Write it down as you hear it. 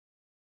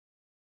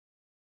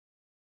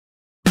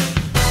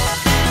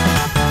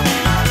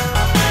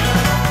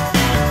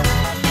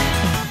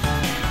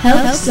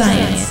Health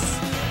Science.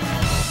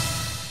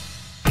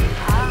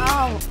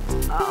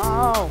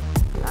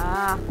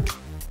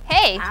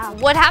 Hey, Ow.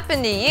 what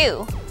happened to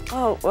you?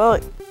 Oh, well,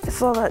 you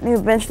saw that new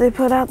bench they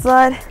put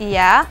outside?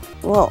 Yeah?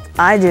 Well,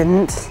 I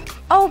didn't.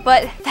 Oh,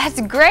 but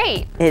that's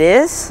great. It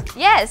is?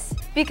 Yes,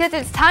 because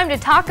it's time to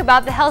talk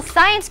about the Health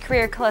Science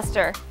Career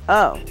Cluster.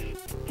 Oh,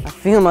 I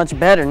feel much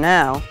better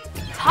now.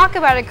 Talk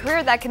about a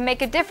career that can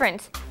make a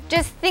difference.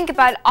 Just think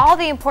about all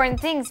the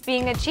important things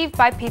being achieved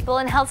by people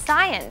in health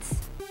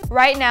science.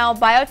 Right now,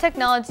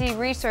 biotechnology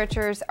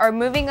researchers are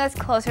moving us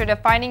closer to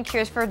finding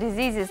cures for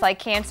diseases like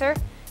cancer,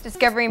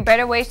 discovering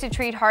better ways to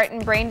treat heart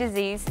and brain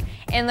disease,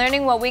 and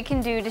learning what we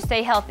can do to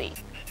stay healthy.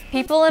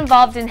 People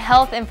involved in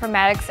health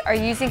informatics are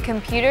using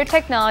computer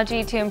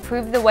technology to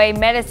improve the way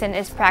medicine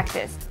is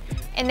practiced.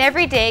 And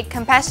every day,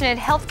 compassionate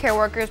healthcare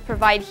workers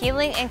provide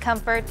healing and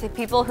comfort to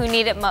people who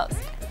need it most,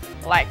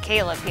 like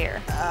Caleb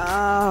here.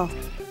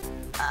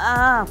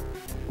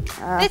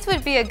 This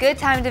would be a good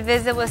time to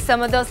visit with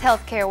some of those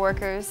healthcare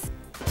workers.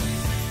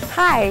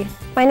 Hi,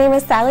 my name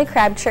is Sally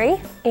Crabtree,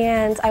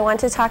 and I want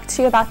to talk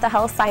to you about the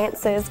Health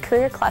Sciences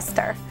Career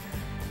Cluster.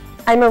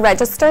 I'm a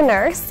registered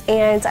nurse,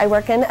 and I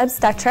work in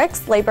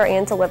obstetrics, labor,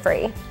 and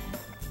delivery.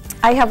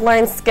 I have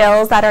learned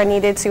skills that are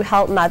needed to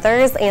help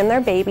mothers and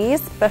their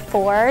babies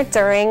before,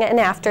 during, and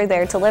after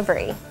their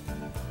delivery.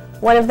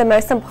 One of the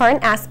most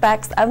important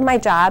aspects of my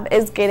job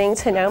is getting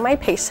to know my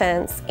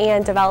patients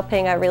and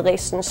developing a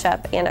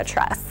relationship and a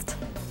trust.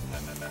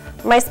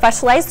 My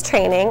specialized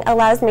training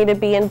allows me to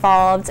be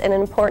involved in an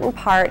important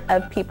part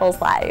of people's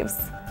lives.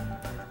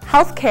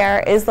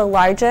 Healthcare is the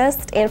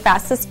largest and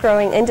fastest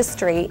growing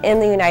industry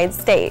in the United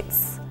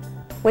States.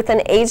 With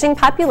an aging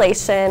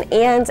population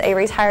and a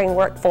retiring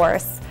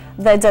workforce,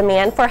 the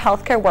demand for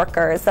healthcare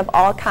workers of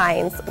all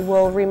kinds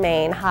will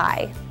remain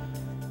high.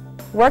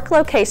 Work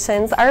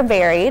locations are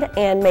varied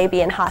and may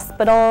be in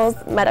hospitals,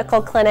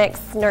 medical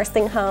clinics,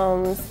 nursing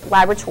homes,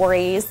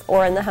 laboratories,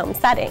 or in the home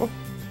setting.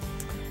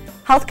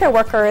 Healthcare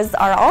workers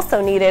are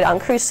also needed on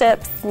cruise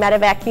ships,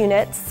 medevac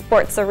units,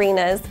 sports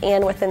arenas,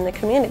 and within the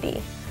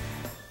community.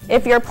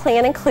 If your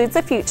plan includes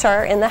a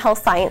future in the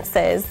health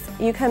sciences,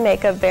 you can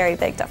make a very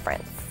big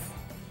difference.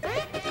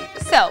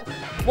 So,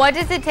 what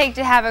does it take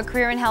to have a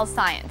career in health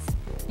science?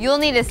 You'll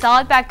need a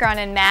solid background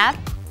in math,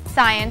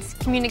 science,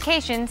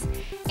 communications,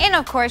 and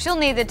of course, you'll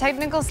need the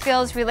technical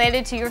skills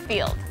related to your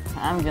field.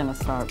 I'm gonna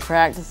start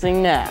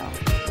practicing now.